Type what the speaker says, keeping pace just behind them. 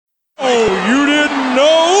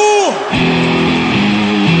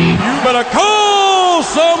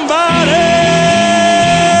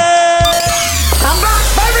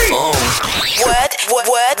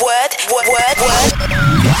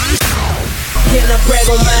brag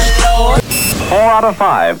on my lord. 4 out of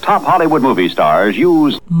 5 top Hollywood movie stars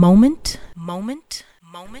use Moment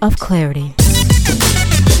of clarity.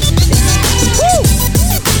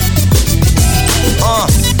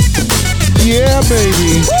 Yeah,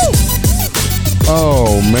 baby.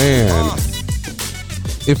 Oh, man.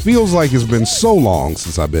 It feels like it's been so long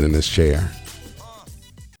since I've been in this chair.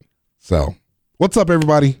 So, what's up,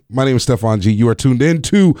 everybody? My name is Stefan G. You are tuned in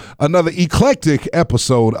to another eclectic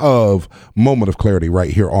episode of Moment of Clarity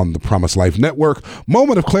right here on the Promise Life Network.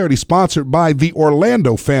 Moment of Clarity sponsored by the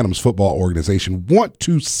Orlando Phantoms Football Organization. Want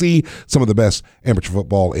to see some of the best amateur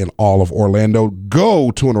football in all of Orlando?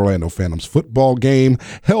 Go to an Orlando Phantoms football game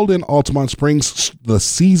held in Altamont Springs. The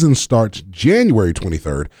season starts January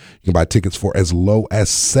 23rd. You can buy tickets for as low as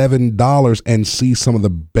 $7 and see some of the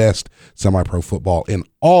best semi-pro football in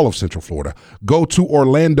all of Central Florida. Go to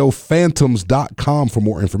OrlandoPhantoms.com for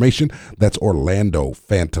more information. That's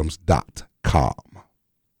OrlandoPhantoms.com.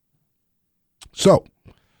 So,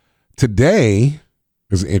 today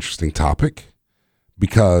is an interesting topic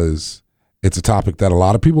because it's a topic that a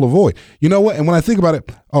lot of people avoid. You know what? And when I think about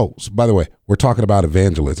it, so by the way, we're talking about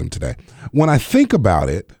evangelism today. When I think about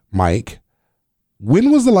it, Mike,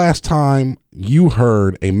 when was the last time you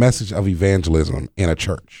heard a message of evangelism in a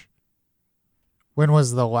church? When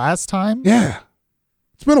was the last time? Yeah.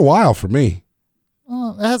 It's been a while for me.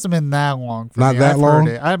 Well, it hasn't been that long for Not me. that I've long?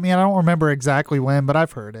 heard it. I mean, I don't remember exactly when, but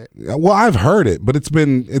I've heard it. Well, I've heard it, but it's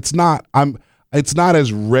not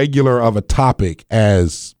as regular of a topic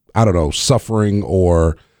as, I don't know, suffering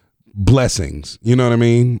or blessings. You know what I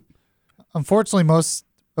mean? Unfortunately, most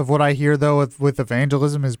of what I hear, though, with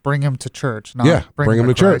evangelism is bring them to church. Not bring them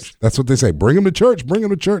to church. That's what they say. Bring them to church, bring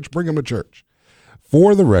them to church, bring them to church.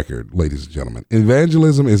 For the record, ladies and gentlemen,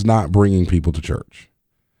 evangelism is not bringing people to church.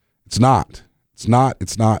 It's not. It's not.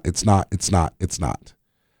 It's not. It's not. It's not. It's not.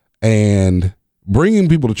 And bringing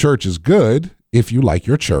people to church is good if you like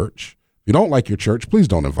your church. If you don't like your church, please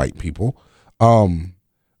don't invite people.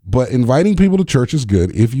 But inviting people to church is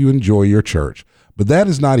good if you enjoy your church. But that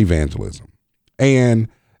is not evangelism. And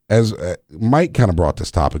as Mike kind of brought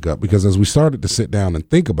this topic up, because as we started to sit down and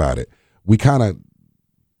think about it, we kind of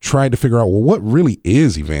tried to figure out, well, what really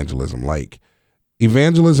is evangelism? Like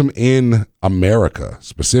evangelism in America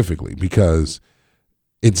specifically, because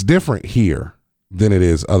it's different here than it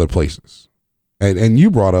is other places. And you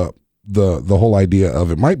brought up the whole idea of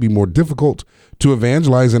it might be more difficult to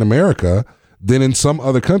evangelize in America than in some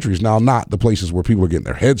other countries. Now, not the places where people are getting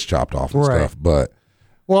their heads chopped off and stuff, but.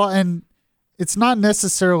 Well, and it's not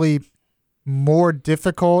necessarily more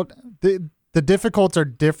difficult. The difficulties are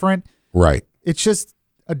different. Right. It's just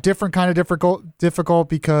a different kind of difficult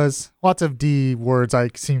because lots of D words I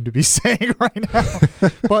seem to be saying right now.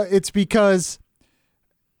 But it's because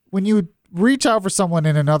when you reach out for someone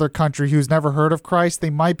in another country who's never heard of Christ, they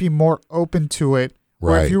might be more open to it.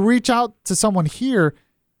 Right. Or if you reach out to someone here,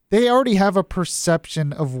 they already have a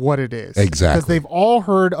perception of what it is. Exactly. Because they've all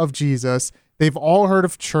heard of Jesus. They've all heard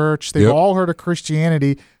of church. They've all heard of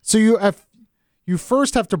Christianity. So you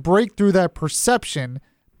first have to break through that perception.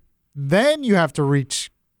 Then you have to reach,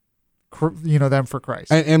 them for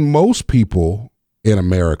Christ. And most people in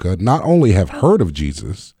America not only have heard of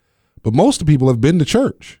Jesus, but most of the people have been to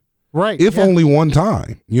church. Right. If only one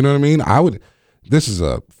time. You know what I mean? This is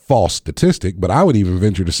a false statistic, but I would even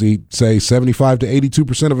venture to say 75 to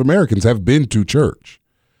 82% of Americans have been to church.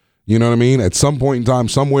 You know what I mean? At some point in time,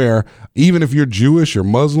 somewhere, even if you're Jewish or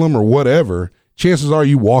Muslim or whatever, chances are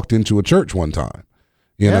you walked into a church one time.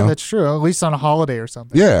 You know? That's true. At least on a holiday or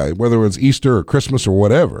something. Yeah, whether it's Easter or Christmas or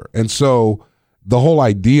whatever. And so the whole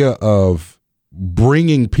idea of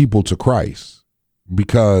bringing people to Christ,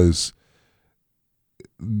 because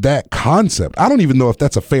that concept, I don't even know if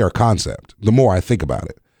that's a fair concept the more I think about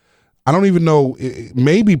it. I don't even know,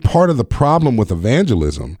 maybe part of the problem with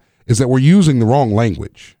evangelism is that we're using the wrong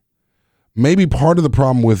language. Maybe part of the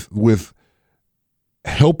problem with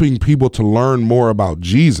helping people to learn more about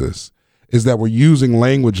Jesus is that we're using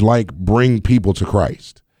language like bring people to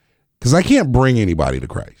Christ. Because I can't bring anybody to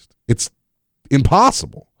Christ. It's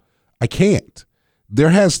impossible. I can't.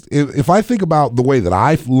 If I think about the way that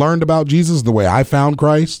I've learned about Jesus, the way I found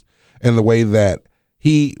Christ, and the way that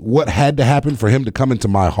what had to happen for him to come into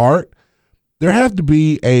my heart, there have to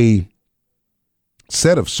be a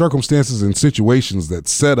set of circumstances and situations that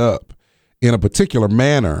set up in a particular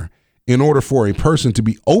manner in order for a person to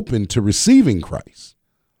be open to receiving Christ.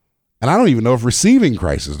 And I don't even know if receiving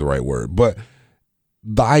Christ is the right word, but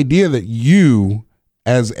the idea that you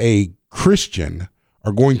as a Christian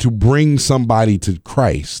are going to bring somebody to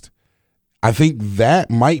Christ, I think that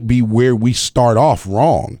might be where we start off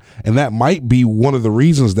wrong. And that might be one of the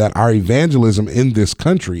reasons that our evangelism in this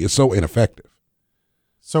country is so ineffective.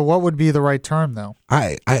 So what would be the right term, though?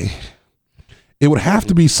 It would have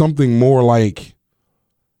to be something more like,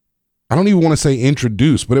 I don't even want to say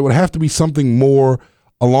introduce, but it would have to be something more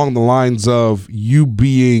along the lines of you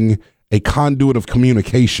being a conduit of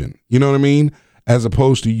communication. You know what I mean? As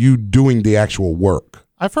opposed to you doing the actual work.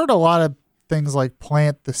 I've heard a lot of things like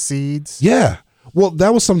plant the seeds. Yeah. Well,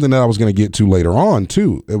 that was something that I was going to get to later on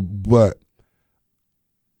too. But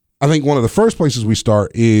I think one of the first places we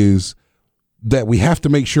start is that we have to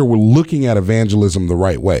make sure we're looking at evangelism the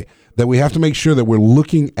right way. That we have to make sure that we're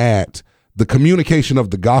looking at the communication of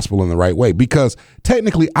the gospel in the right way. Because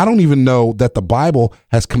technically, I don't even know that the Bible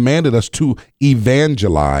has commanded us to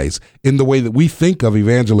evangelize in the way that we think of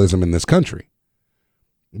evangelism in this country.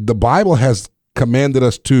 The Bible has commanded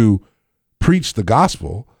us to preach the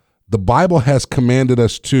gospel. The Bible has commanded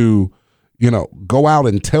us to, go out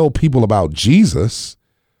and tell people about Jesus.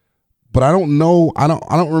 But I don't know, I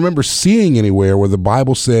don't remember seeing anywhere where the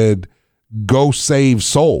Bible said, go save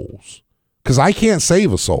souls. Because I can't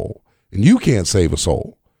save a soul, and you can't save a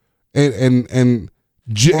soul. And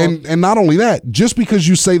not only that, just because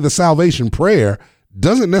you say the salvation prayer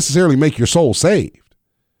doesn't necessarily make your soul saved.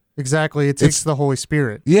 Exactly. It takes the Holy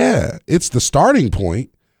Spirit. Yeah, it's the starting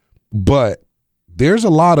point, but there's a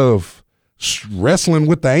lot of wrestling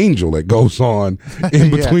with the angel that goes on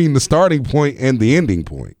in between the starting point and the ending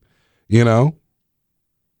point, And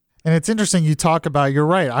it's interesting you talk about, you're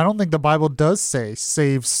right. I don't think the Bible does say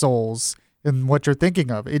save souls in what you're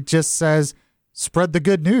thinking of. It just says spread the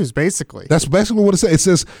good news, basically. That's basically what it says. It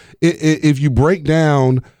says if you break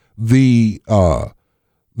down the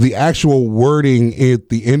actual wording at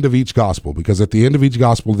the end of each gospel, because at the end of each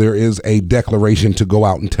gospel, there is a declaration to go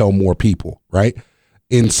out and tell more people, right?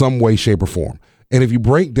 In some way, shape, or form. And if you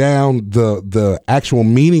break down the actual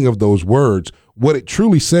meaning of those words, what it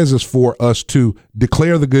truly says is for us to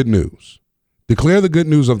declare the good news. Declare the good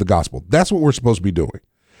news of the gospel. That's what we're supposed to be doing.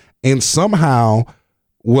 And somehow,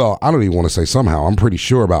 well, I don't even want to say somehow, I'm pretty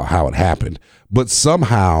sure about how it happened, but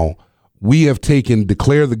somehow we have taken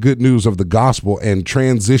declare the good news of the gospel and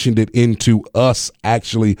transitioned it into us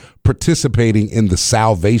actually participating in the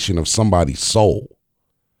salvation of somebody's soul,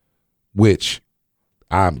 which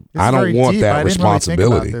I don't want deep. that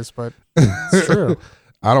responsibility. Really think about this, but it's true.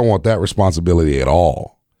 I don't want that responsibility at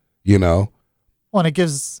all, Well, and it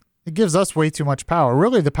gives us way too much power.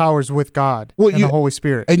 Really, the power is with God and the Holy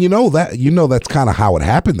Spirit. And that's kind of how it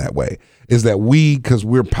happened that way, is that because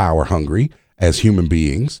we're power hungry as human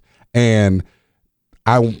beings. And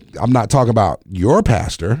I'm not talking about your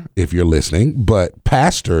pastor, if you're listening, but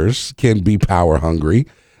pastors can be power hungry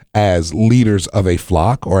as leaders of a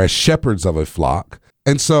flock or as shepherds of a flock.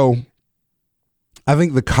 And so I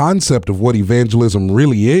think the concept of what evangelism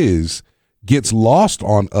really is gets lost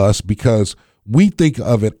on us because we think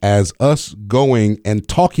of it as us going and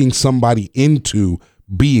talking somebody into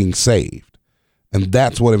being saved. And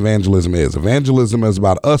that's what evangelism is. Evangelism is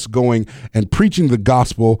about us going and preaching the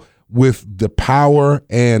gospel with the power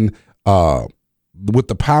and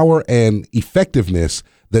effectiveness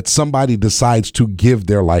that somebody decides to give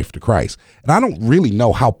their life to Christ. And I don't really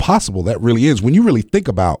know how possible that really is. When you really think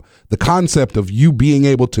about the concept of you being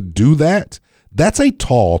able to do that, that's a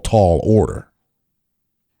tall, tall order.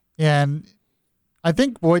 Yeah, and I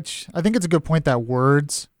think it's a good point that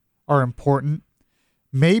words are important.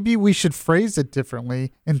 Maybe we should phrase it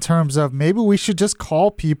differently in terms of maybe we should just call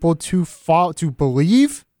people to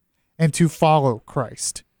believe and to follow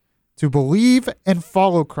Christ. To believe and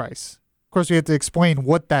follow Christ. Of course, we have to explain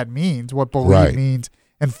what that means, what believe means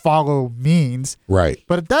and follow means. Right.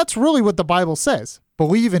 But that's really what the Bible says.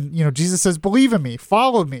 Believe in, Jesus says, believe in me,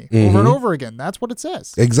 follow me over and over again. That's what it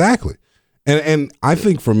says. Exactly. And I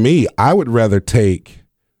think for me, I would rather take,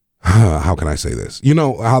 how can I say this? You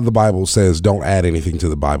know how the Bible says, don't add anything to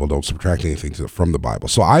the Bible, don't subtract anything from the Bible.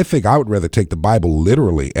 So I think I would rather take the Bible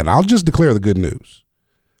literally, and I'll just declare the good news.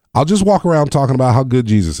 I'll just walk around talking about how good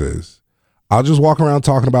Jesus is. I'll just walk around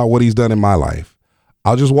talking about what he's done in my life.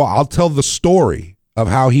 I'll tell the story of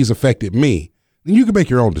how he's affected me. And you can make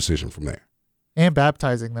your own decision from there. And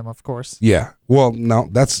baptizing them, of course. Yeah. Well, no,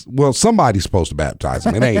 somebody's supposed to baptize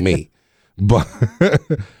them. It ain't me. But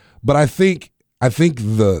I think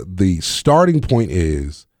the starting point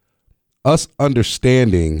is us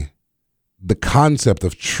understanding the concept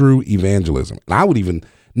of true evangelism. And I would even,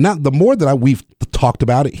 the more that we've talked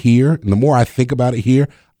about it here, and the more I think about it here,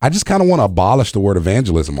 I just kind of want to abolish the word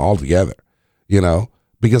evangelism altogether,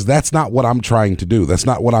 because that's not what I'm trying to do. That's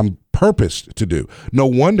not what I'm purposed to do. No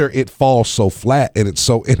wonder it falls so flat and it's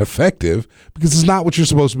so ineffective, because it's not what you're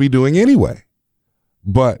supposed to be doing anyway.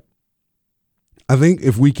 But I think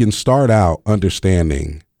if we can start out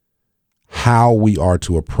understanding how we are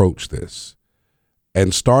to approach this,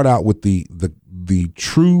 and start out with the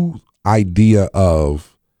true idea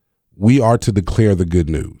of we are to declare the good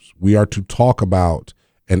news. We are to talk about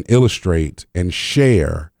and illustrate and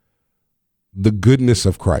share the goodness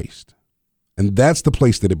of Christ. And that's the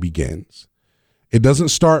place that it begins. It doesn't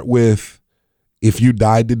start with, if you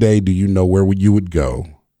died today, do you know where you would go?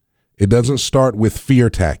 It doesn't start with fear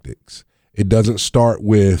tactics. It doesn't start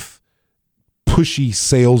with pushy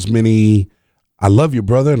salesman-y, I love you,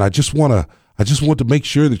 brother, and I just want to make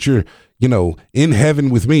sure that you're, in heaven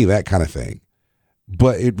with me, that kind of thing.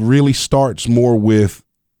 But it really starts more with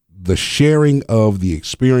the sharing of the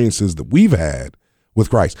experiences that we've had with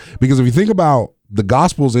Christ. Because if you think about the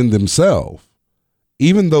Gospels in themselves,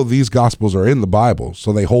 even though these Gospels are in the Bible,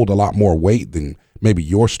 so they hold a lot more weight than maybe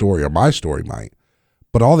your story or my story might,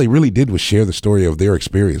 but all they really did was share the story of their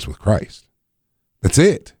experience with Christ. That's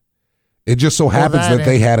it. It just so happens that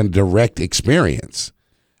they had a direct experience.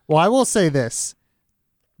 Well, I will say this.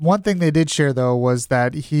 One thing they did share, though, was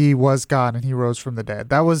that he was God and he rose from the dead.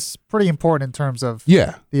 That was pretty important in terms of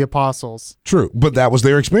the apostles. True, but that was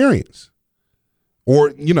their experience.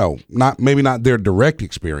 Or, maybe not their direct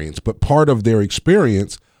experience, but part of their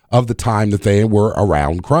experience of the time that they were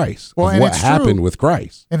around Christ, of what happened with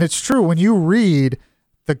Christ. And it's true. When you read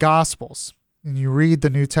the Gospels and you read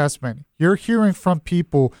the New Testament, you're hearing from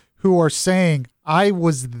people who are saying, I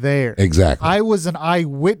was there. Exactly. I was an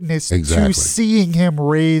eyewitness to seeing him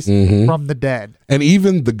raised from the dead. And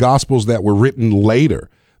even the Gospels that were written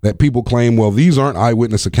later that people claim, well, these aren't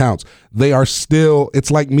eyewitness accounts. They are still, it's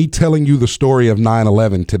like me telling you the story of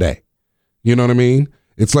 9/11 today. You know what I mean?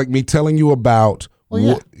 It's like me telling you about,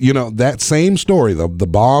 that same story, the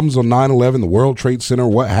bombs on 9/11, the World Trade Center,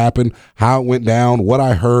 what happened, how it went down, what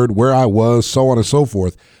I heard, where I was, so on and so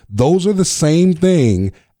forth. Those are the same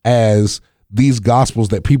thing as these Gospels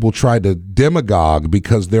that people try to demagogue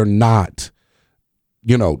because they're not,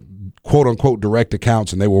 quote unquote direct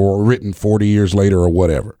accounts, and they were written 40 years later or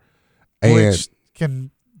whatever. And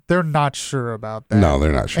they're not sure about that. No,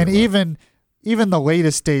 they're not sure. And even the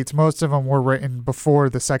latest dates, most of them were written before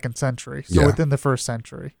the 2nd century, so within the 1st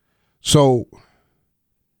century. So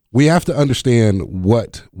we have to understand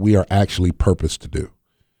what we are actually purposed to do,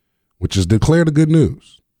 which is declare the good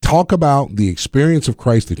news. Talk about the experience of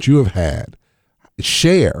Christ that you have had.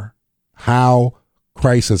 Share how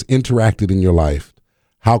Christ has interacted in your life,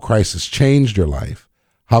 how Christ has changed your life,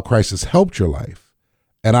 how Christ has helped your life.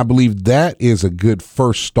 And I believe that is a good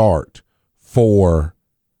first start for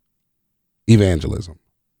evangelism.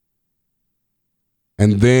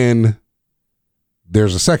 And then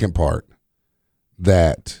there's a second part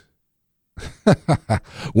that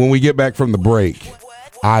when we get back from the break,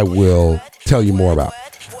 I will tell you more about.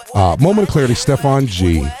 Moment of Clarity, Stefan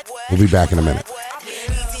G. We'll be back in a minute.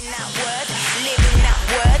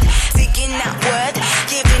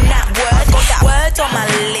 On my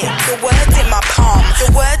lips, the words in my palm,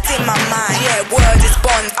 the words in my mind. Yeah, word is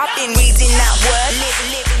born. I've been reading that word,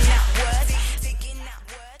 living that word, speaking that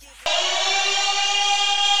word.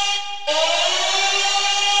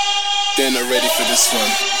 They're not ready for this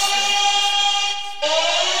one.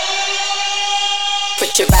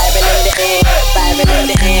 Put your Bible in the air, Bible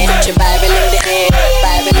in the air, put your Bible in the air,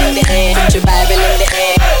 Bible in the air, put your Bible in the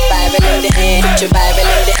air, Bible in the air, put your Bible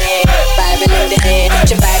in the air, Bible in the air,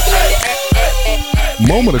 put your Bible in the air.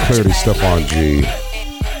 Moment of Clarity, Stefan G.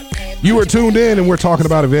 You are tuned in, and we're talking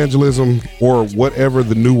about evangelism, or whatever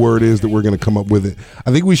the new word is that we're going to come up with it.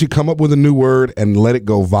 I think we should come up with a new word and let it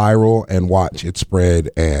go viral and watch it spread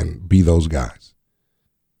and be those guys.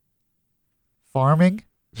 Farming?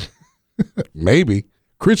 Maybe.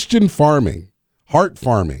 Christian farming. Heart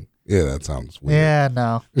farming. Yeah, that sounds weird. Yeah,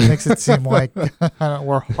 no. It makes it seem like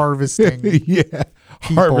we're harvesting. Yeah.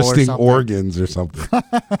 Harvesting organs or something.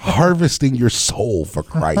 Harvesting your soul for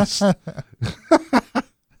Christ.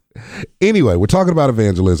 Anyway, we're talking about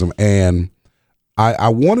evangelism, and I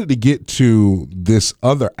wanted to get to this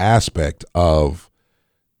other aspect of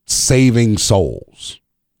saving souls,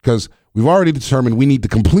 because we've already determined we need to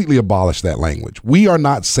completely abolish that language. We are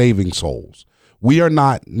not saving souls. We are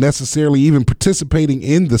not necessarily even participating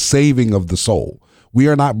in the saving of the soul. We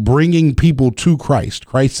are not bringing people to Christ.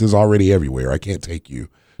 Christ is already everywhere. I can't take you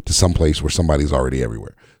to some place where somebody's already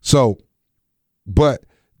everywhere. So, but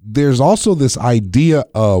there's also this idea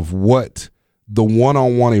of what the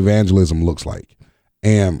one-on-one evangelism looks like.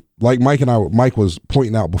 And like Mike was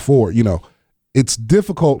pointing out before, it's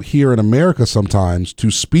difficult here in America sometimes to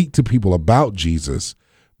speak to people about Jesus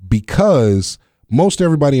because most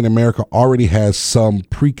everybody in America already has some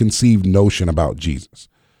preconceived notion about Jesus.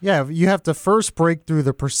 Yeah, you have to first break through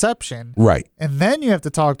the perception. Right. And then you have to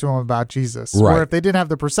talk to them about Jesus. Right. Or if they didn't have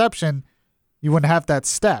the perception, you wouldn't have that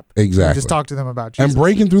step. Exactly. You just talk to them about Jesus. And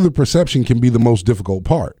breaking through the perception can be the most difficult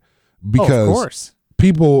part because of course.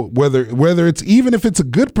 People, whether it's even if it's a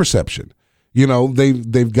good perception, you know,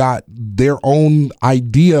 they've got their own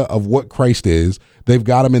idea of what Christ is. They've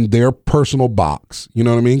got him in their personal box. You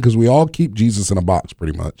know what I mean? Because we all keep Jesus in a box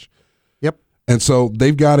pretty much. Yep. And so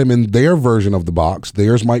they've got him in their version of the box.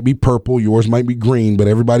 Theirs might be purple, yours might be green, but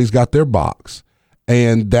everybody's got their box.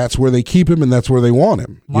 And that's where they keep him and that's where they want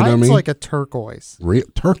him. You know what I mean? Like a turquoise.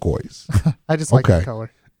 Turquoise. I just like that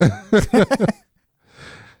color.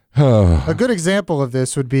 A good example of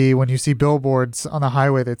this would be when you see billboards on the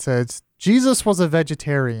highway that says, Jesus was a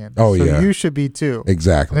vegetarian. Oh, so yeah. you should be too.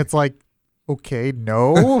 Exactly. And it's like, okay,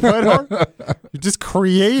 no. You just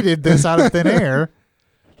created this out of thin air.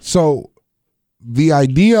 So the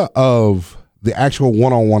idea of the actual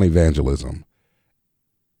one-on-one evangelism,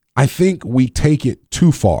 I think we take it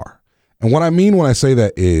too far. And what I mean when I say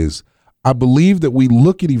that is I believe that we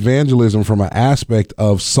look at evangelism from an aspect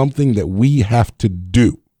of something that we have to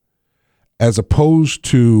do as opposed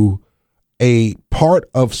to a part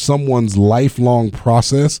of someone's lifelong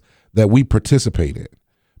process that we participate in.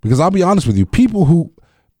 Because I'll be honest with you, people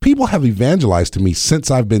have evangelized to me since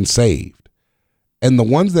I've been saved. And the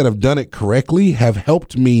ones that have done it correctly have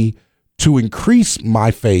helped me to increase my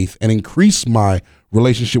faith and increase my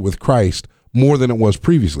relationship with Christ more than it was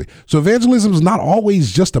previously. So evangelism is not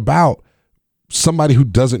always just about somebody who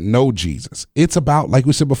doesn't know Jesus. It's about, like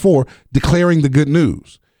we said before, declaring the good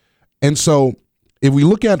news. And so if we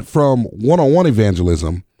look at it from one-on-one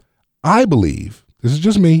evangelism, I believe, this is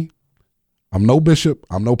just me, I'm no bishop,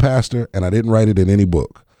 I'm no pastor, and I didn't write it in any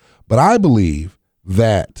book, but I believe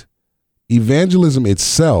that evangelism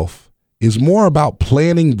itself is more about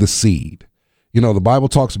planting the seed. You know, the Bible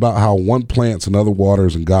talks about how one plants, another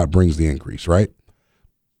waters, and God brings the increase, right?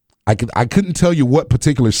 I couldn't tell you what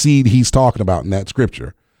particular seed he's talking about in that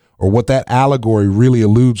scripture or what that allegory really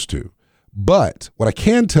alludes to. But what I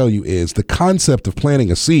can tell you is the concept of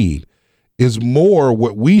planting a seed is more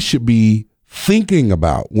what we should be thinking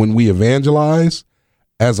about when we evangelize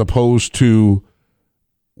as opposed to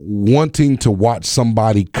wanting to watch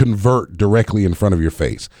somebody convert directly in front of your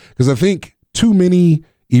face. Because I think too many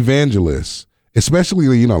evangelists,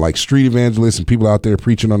 especially, you know, like street evangelists and people out there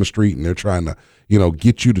preaching on the street and they're trying to, you know,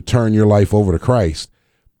 get you to turn your life over to Christ.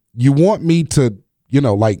 You want me to, you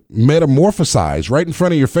know, like metamorphosize right in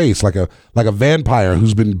front of your face like a vampire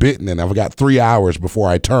who's been bitten and I've got 3 hours before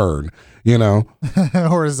I turn, you know.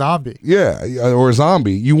 Or a zombie. Yeah, or a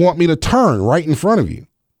zombie. You want me to turn right in front of you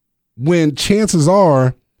when chances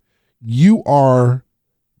are you are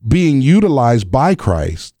being utilized by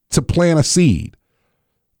Christ to plant a seed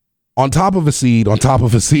on top of a seed, on top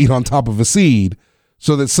of a seed, on top of a seed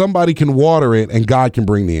so that somebody can water it and God can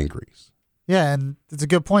bring the increase. Yeah, and it's a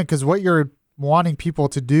good point because what you're wanting people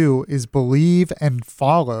to do is believe and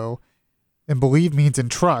follow, and believe means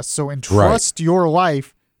entrust. So entrust your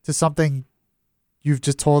life to something you've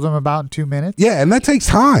just told them about in 2 minutes. Yeah, and that takes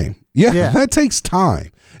time. Yeah, that takes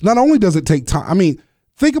time. Not only does it take time, I mean,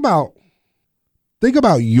 think about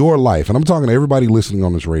your life, and I'm talking to everybody listening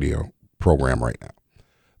on this radio program right now.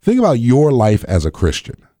 Think about your life as a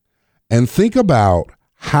Christian and think about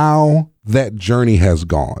how that journey has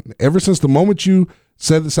gone ever since the moment you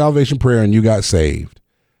said the salvation prayer and you got saved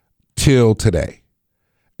till today.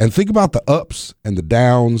 And think about the ups and the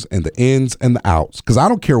downs and the ins and the outs. Because I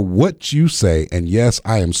don't care what you say. And yes,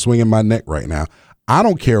 I am swinging my neck right now. I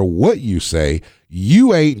don't care what you say.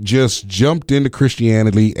 You ain't just jumped into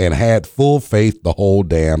Christianity and had full faith the whole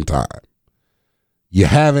damn time. You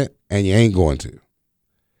haven't, and you ain't going to.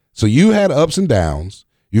 So you had ups and downs.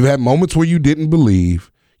 You've had moments where you didn't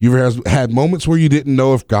believe. You've had moments where you didn't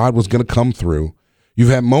know if God was going to come through. You've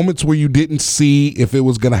had moments where you didn't see if it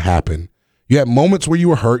was going to happen. You had moments where you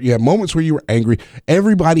were hurt. You had moments where you were angry.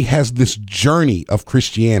 Everybody has this journey of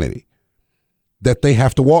Christianity that they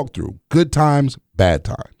have to walk through. Good times, bad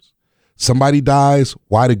times. Somebody dies.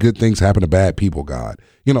 Why do good things happen to bad people, God?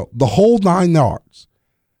 You know, the whole 9 yards.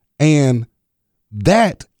 And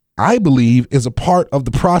that, I believe, is a part of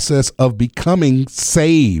the process of becoming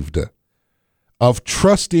saved, of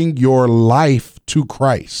trusting your life to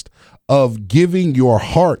Christ, of giving your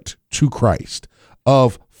heart to Christ,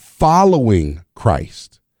 of following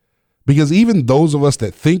Christ. Because even those of us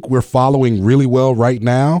that think we're following really well right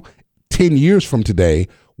now, 10 years from today,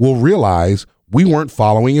 will realize we weren't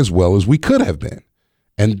following as well as we could have been.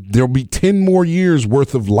 And there'll be 10 more years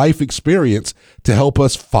worth of life experience to help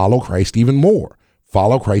us follow Christ even more,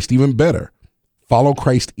 follow Christ even better, follow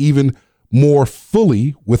Christ even more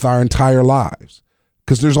fully with our entire lives.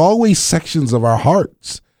 Because there's always sections of our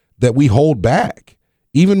hearts that we hold back.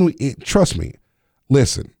 Trust me,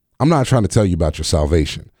 listen, I'm not trying to tell you about your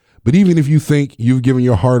salvation, but even if you think you've given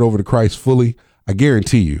your heart over to Christ fully, I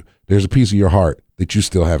guarantee you there's a piece of your heart that you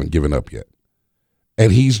still haven't given up yet.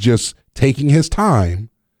 And he's just taking his time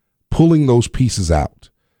pulling those pieces out.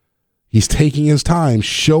 He's taking his time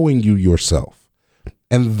showing you yourself.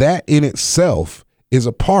 And that in itself is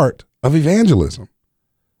a part of evangelism.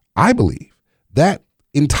 I believe that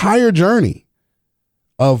entire journey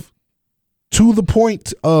of to the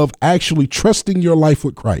point of actually trusting your life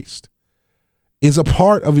with Christ is a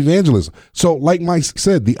part of evangelism. So like Mike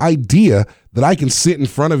said, the idea that I can sit in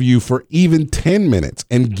front of you for even 10 minutes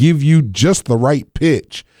and give you just the right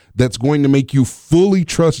pitch that's going to make you fully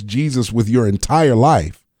trust Jesus with your entire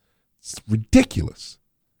life, it's ridiculous.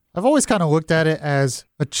 I've always kind of looked at it as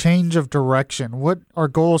a change of direction. What our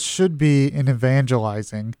goal should be in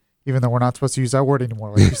evangelizing, even though we're not supposed to use that word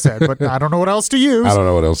anymore, like you said, but I don't know what else to use. I don't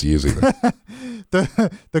know what else to use either.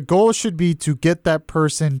 The goal should be to get that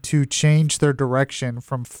person to change their direction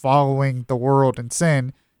from following the world and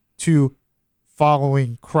sin to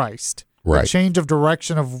following Christ. Right. The change of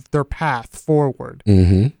direction of their path forward.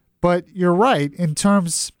 Mm-hmm. But you're right, in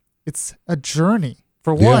terms, it's a journey.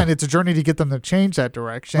 For one, it's a journey to get them to change that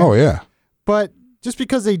direction. Oh, yeah. But just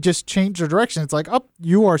because they just change their direction, it's like, oh,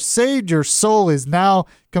 you are saved, your soul is now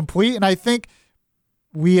complete. And I think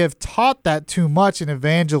we have taught that too much in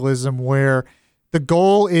evangelism, where the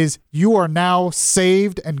goal is you are now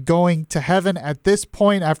saved and going to heaven at this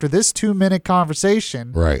point after this 2-minute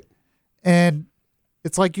conversation. Right. And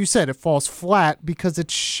it's like you said, it falls flat because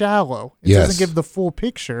it's shallow. It Yes. doesn't give the full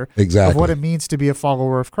picture Exactly. of what it means to be a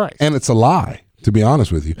follower of Christ. And it's a lie, to be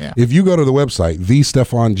honest with you. Yeah. If you go to the website,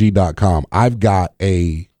 thestefang.com, I've got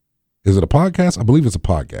is it a podcast? I believe it's a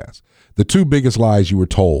podcast. The 2 biggest lies you were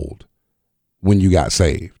told when you got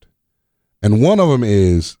saved. And one of them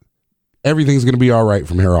is everything's going to be all right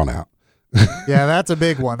from here on out. Yeah, that's a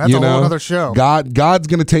big one. That's a whole other show. God's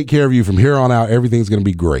going to take care of you from here on out. Everything's going to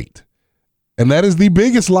be great. And that is the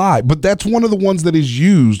biggest lie. But that's one of the ones that is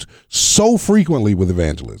used so frequently with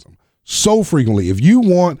evangelism. So frequently. If you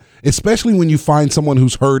want, especially when you find someone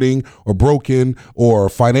who's hurting or broken or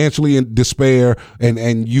financially in despair,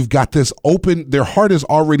 and you've got this open, their heart is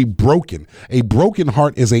already broken. A broken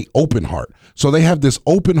heart is an open heart. So they have this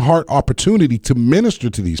open heart opportunity to minister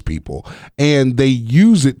to these people, and they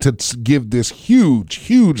use it to give this huge,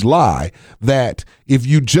 huge lie that if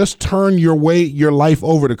you just turn your life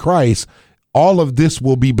over to Christ, all of this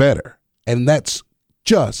will be better. And that's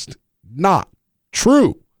just not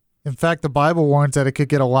true. In fact, the Bible warns that it could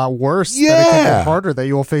get a lot worse, that it could get harder, that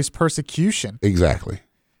you will face persecution. Exactly.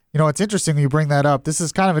 You know, it's interesting when you bring that up. This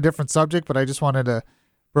is kind of a different subject, but I just wanted to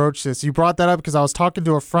broach this. You brought that up because I was talking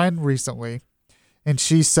to a friend recently, and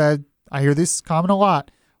she said, I hear this comment a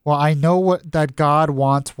lot, well, I know that God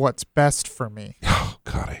wants what's best for me. Oh,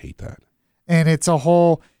 God, I hate that. And it's a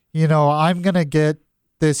whole, I'm going to get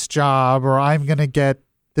this job or I'm going to get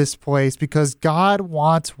this place because God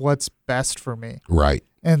wants what's best for me. Right.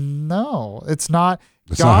 And no, it's not.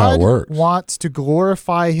 That's not how it works. God wants to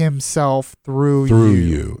glorify himself through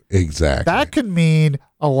you. Exactly. That could mean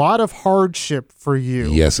a lot of hardship for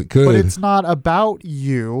you. Yes, it could. But it's not about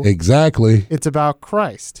you. Exactly. It's about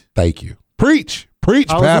Christ. Thank you. Preach, I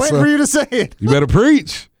Pastor. was waiting for you to say it. You better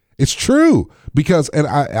preach. It's true. Because, and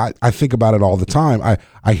I think about it all the time.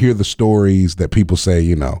 I hear the stories that people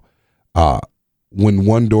say, when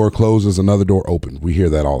one door closes, another door opens. We hear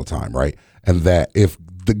that all the time, right? And that if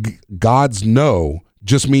God's no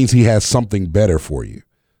just means he has something better for you.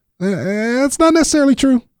 It's not necessarily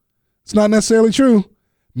true. It's not necessarily true.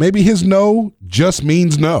 Maybe his no just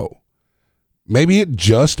means no. Maybe it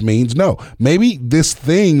just means no. Maybe this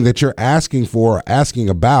thing that you're asking for or asking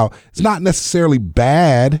about is not necessarily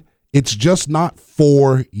bad. It's just not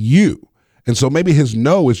for you. And so maybe his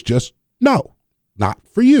no is just no, not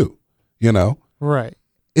for you, Right.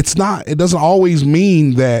 It doesn't always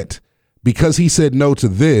mean that because he said no to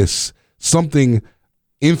this, something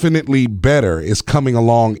infinitely better is coming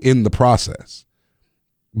along in the process.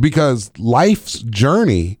 Because life's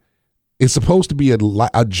journey is supposed to be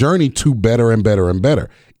a journey to better and better and better,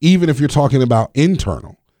 even if you're talking about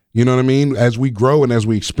internal. You know what I mean? As we grow and as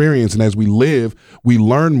we experience and as we live, we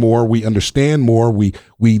learn more, we understand more, we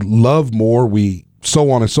love more, we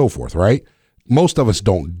so on and so forth, right? Most of us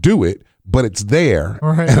don't do it, but it's there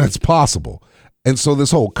Right. and it's possible. And so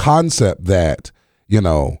this whole concept that,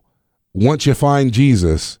 once you find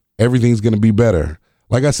Jesus, everything's going to be better.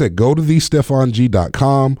 Like I said, go to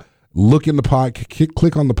thestefang.com, look in the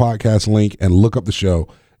click on the podcast link and look up the show.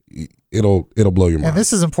 It'll blow your mind. And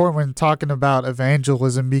this is important when talking about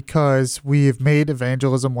evangelism because we have made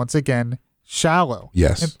evangelism once again shallow.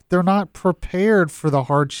 Yes. And they're not prepared for the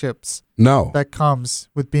hardships that comes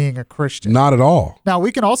with being a Christian. Not at all. Now,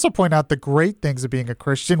 we can also point out the great things of being a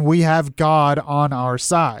Christian. We have God on our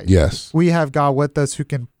side. Yes. We have God with us who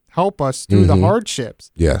can help us through the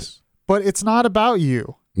hardships. Yes. But it's not about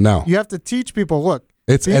you. No. You have to teach people, look,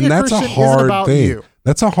 that's a Christian hard about thing. You.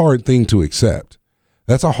 That's a hard thing to accept.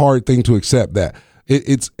 That's a hard thing to accept that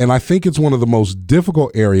and I think it's one of the most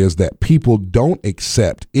difficult areas that people don't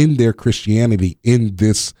accept in their Christianity in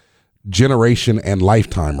this generation and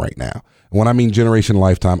lifetime right now. And when I mean generation and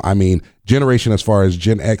lifetime, I mean generation as far as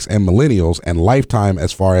Gen X and millennials and lifetime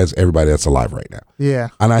as far as everybody that's alive right now. Yeah.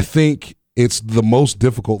 And I think it's the most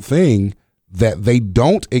difficult thing that they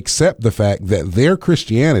don't accept the fact that their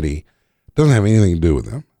Christianity doesn't have anything to do with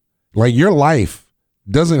them. Like your life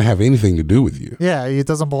doesn't have anything to do with you. Yeah, it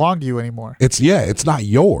doesn't belong to you anymore. It's not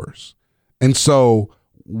yours. And so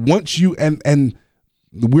once you and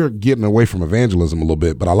we're getting away from evangelism a little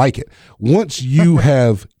bit, but I like it. Once you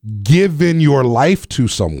have given your life to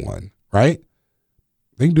someone, right?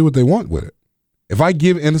 They can do what they want with it. If I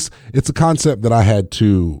give, and it's a concept that I had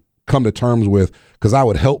to come to terms with because I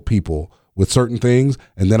would help people with certain things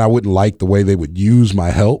and then I wouldn't like the way they would use my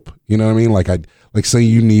help. You know what I mean? Like say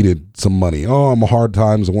you needed some money. Oh, I'm a hard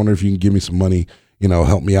times. I wonder if you can give me some money,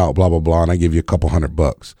 help me out, blah, blah, blah. And I give you a couple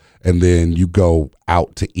 $100 and then you go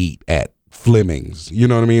out to eat at Fleming's, you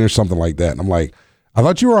know what I mean? Or something like that. And I'm like, I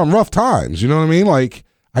thought you were on rough times. You know what I mean? Like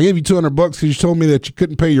I gave you $200 because you told me that you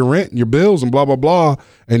couldn't pay your rent and your bills and blah, blah, blah.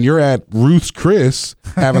 And you're at Ruth's Chris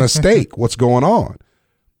having a steak. What's going on?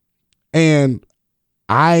 And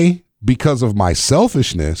I, because of my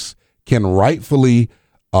selfishness, can rightfully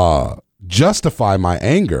justify my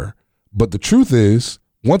anger. But the truth is,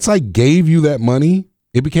 once I gave you that money,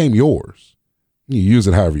 it became yours. You use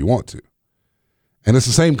it however you want to. And it's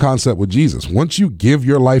the same concept with Jesus. Once you give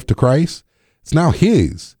your life to Christ, it's now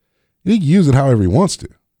his. He can use it however he wants to.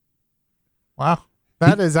 Wow.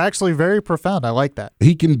 That is actually very profound. I like that.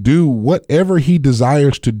 He can do whatever he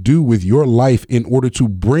desires to do with your life in order to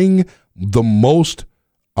bring the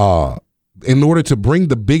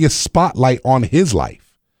biggest spotlight on his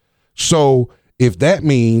life. So if that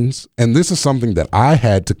means, and this is something that I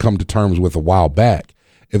had to come to terms with a while back,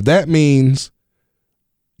 if that means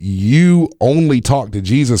you only talk to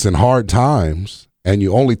Jesus in hard times and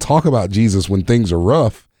you only talk about Jesus when things are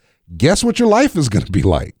rough, guess what your life is going to be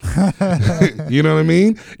like? You know what I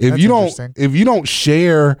mean? If you don't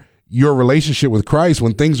share your relationship with Christ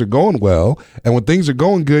when things are going well, and when things are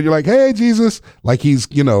going good, you're like, hey, Jesus, like he's,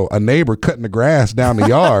 a neighbor cutting the grass down the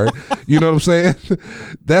yard. You know what I'm saying?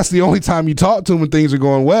 That's the only time you talk to him when things are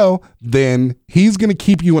going well, then he's going to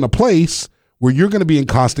keep you in a place where you're going to be in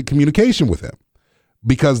constant communication with him,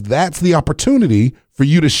 because that's the opportunity for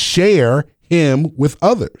you to share him with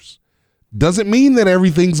others. Doesn't mean that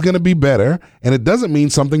everything's going to be better, and it doesn't mean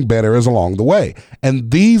something better is along the way. And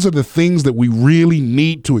these are the things that we really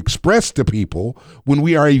need to express to people when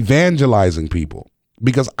we are evangelizing people.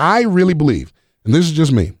 Because I really believe, and this is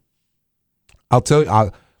just me, I'll tell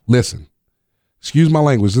you, listen, excuse my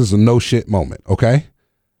language, this is a no shit moment, okay?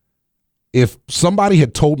 If somebody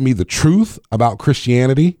had told me the truth about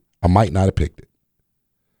Christianity, I might not have picked it.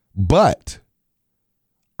 But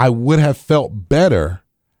I would have felt better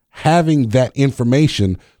having that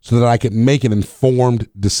information so that I could make an informed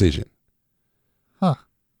decision. Huh.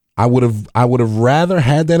 I would have rather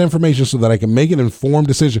had that information so that I can make an informed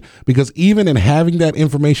decision, because even in having that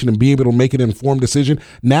information and being able to make an informed decision,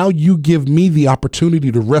 now you give me the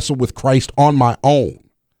opportunity to wrestle with Christ on my own.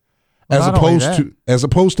 As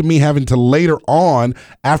opposed to me having to later on,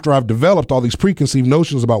 after I've developed all these preconceived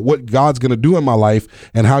notions about what God's going to do in my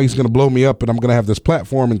life and how he's going to blow me up and I'm going to have this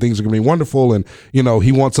platform and things are going to be wonderful. And,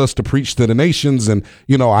 he wants us to preach to the nations. And,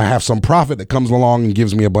 I have some prophet that comes along and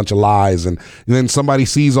gives me a bunch of lies. And then somebody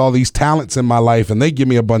sees all these talents in my life and they give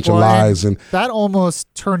me a bunch of lies. And that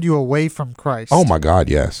almost turned you away from Christ. Oh, my God,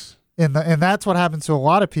 yes. And that's what happens to a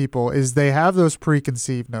lot of people is they have those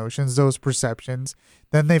preconceived notions, those perceptions.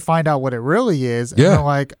 Then they find out what it really is, and they're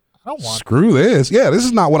like, I don't want screw this. Yeah, this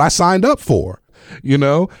is not what I signed up for,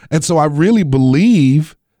 And so I really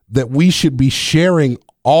believe that we should be sharing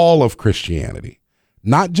all of Christianity,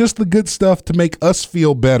 not just the good stuff to make us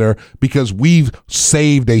feel better because we've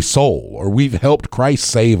saved a soul or we've helped Christ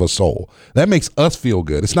save a soul. That makes us feel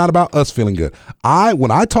good. It's not about us feeling good.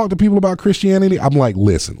 When I talk to people about Christianity, I'm like,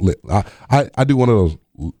 listen, I do one of those,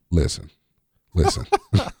 listen.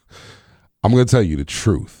 I'm going to tell you the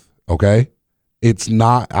truth, okay? It's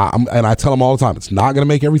not, and I tell them all the time, it's not going to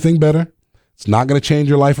make everything better. It's not going to change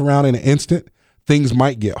your life around in an instant. Things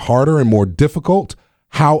might get harder and more difficult.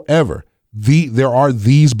 However, there are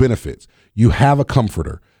these benefits. You have a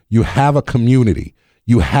comforter. You have a community.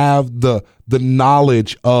 You have the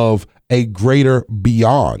knowledge of a greater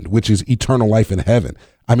beyond, which is eternal life in heaven.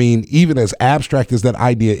 I mean, even as abstract as that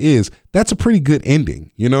idea is, that's a pretty good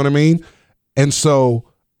ending. You know what I mean? And so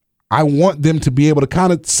I want them to be able to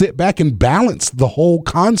kind of sit back and balance the whole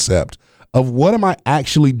concept of what am I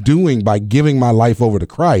actually doing by giving my life over to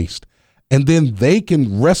Christ? And then they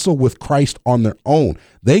can wrestle with Christ on their own.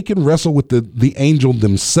 They can wrestle with the angel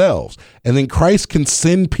themselves. And then Christ can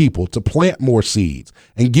send people to plant more seeds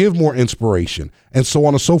and give more inspiration and so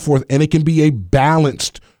on and so forth. And it can be a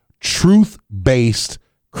balanced, truth-based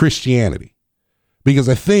Christianity. Because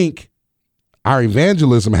I think our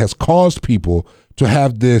evangelism has caused people to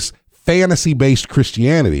have this fantasy-based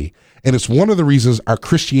Christianity. And it's one of the reasons our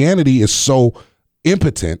Christianity is so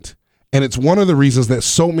impotent. And it's one of the reasons that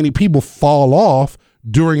so many people fall off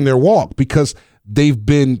during their walk because they've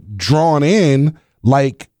been drawn in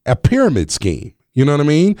like a pyramid scheme. You know what I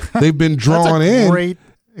mean? They've been drawn in. Great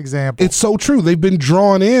example. It's so true. They've been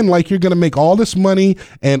drawn in like you're going to make all this money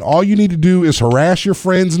and all you need to do is harass your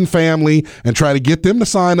friends and family and try to get them to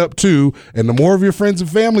sign up too. And the more of your friends and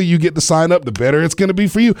family you get to sign up, the better it's going to be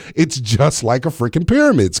for you. It's just like a freaking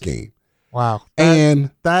pyramid scheme. Wow.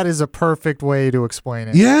 And that is a perfect way to explain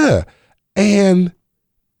it. Yeah. And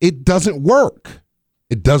it doesn't work.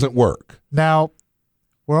 It doesn't work. Now,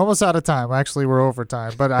 we're almost out of time. Actually, we're over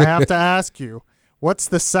time. But I have to ask you, what's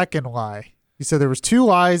the second lie? You said there was 2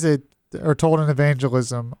 lies that are told in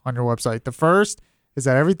evangelism on your website. The first is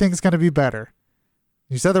that everything's going to be better.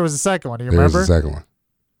 You said there was a second one. Do you remember? There's a second one.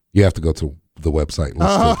 You have to go to the website and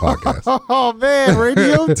listen to the podcast. Oh, man.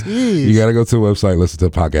 Radio Tease. You got to go to the website, listen to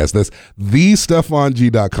the podcast. That's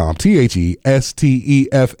thestefang.com.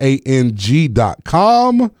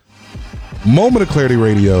 TheStefang.com. Moment of Clarity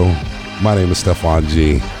Radio. My name is Stefan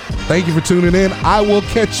G. Thank you for tuning in. I will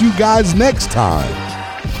catch you guys next time.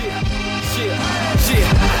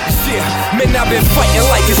 Man, I've been fighting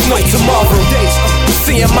like it's no tomorrow.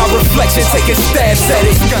 Seeing my reflection, taking stabs at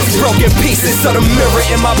it. Broken pieces of the mirror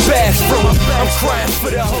in my bathroom. I'm crying for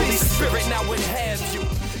the Holy Spirit, now it has you.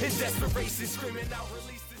 In desperation, screaming out.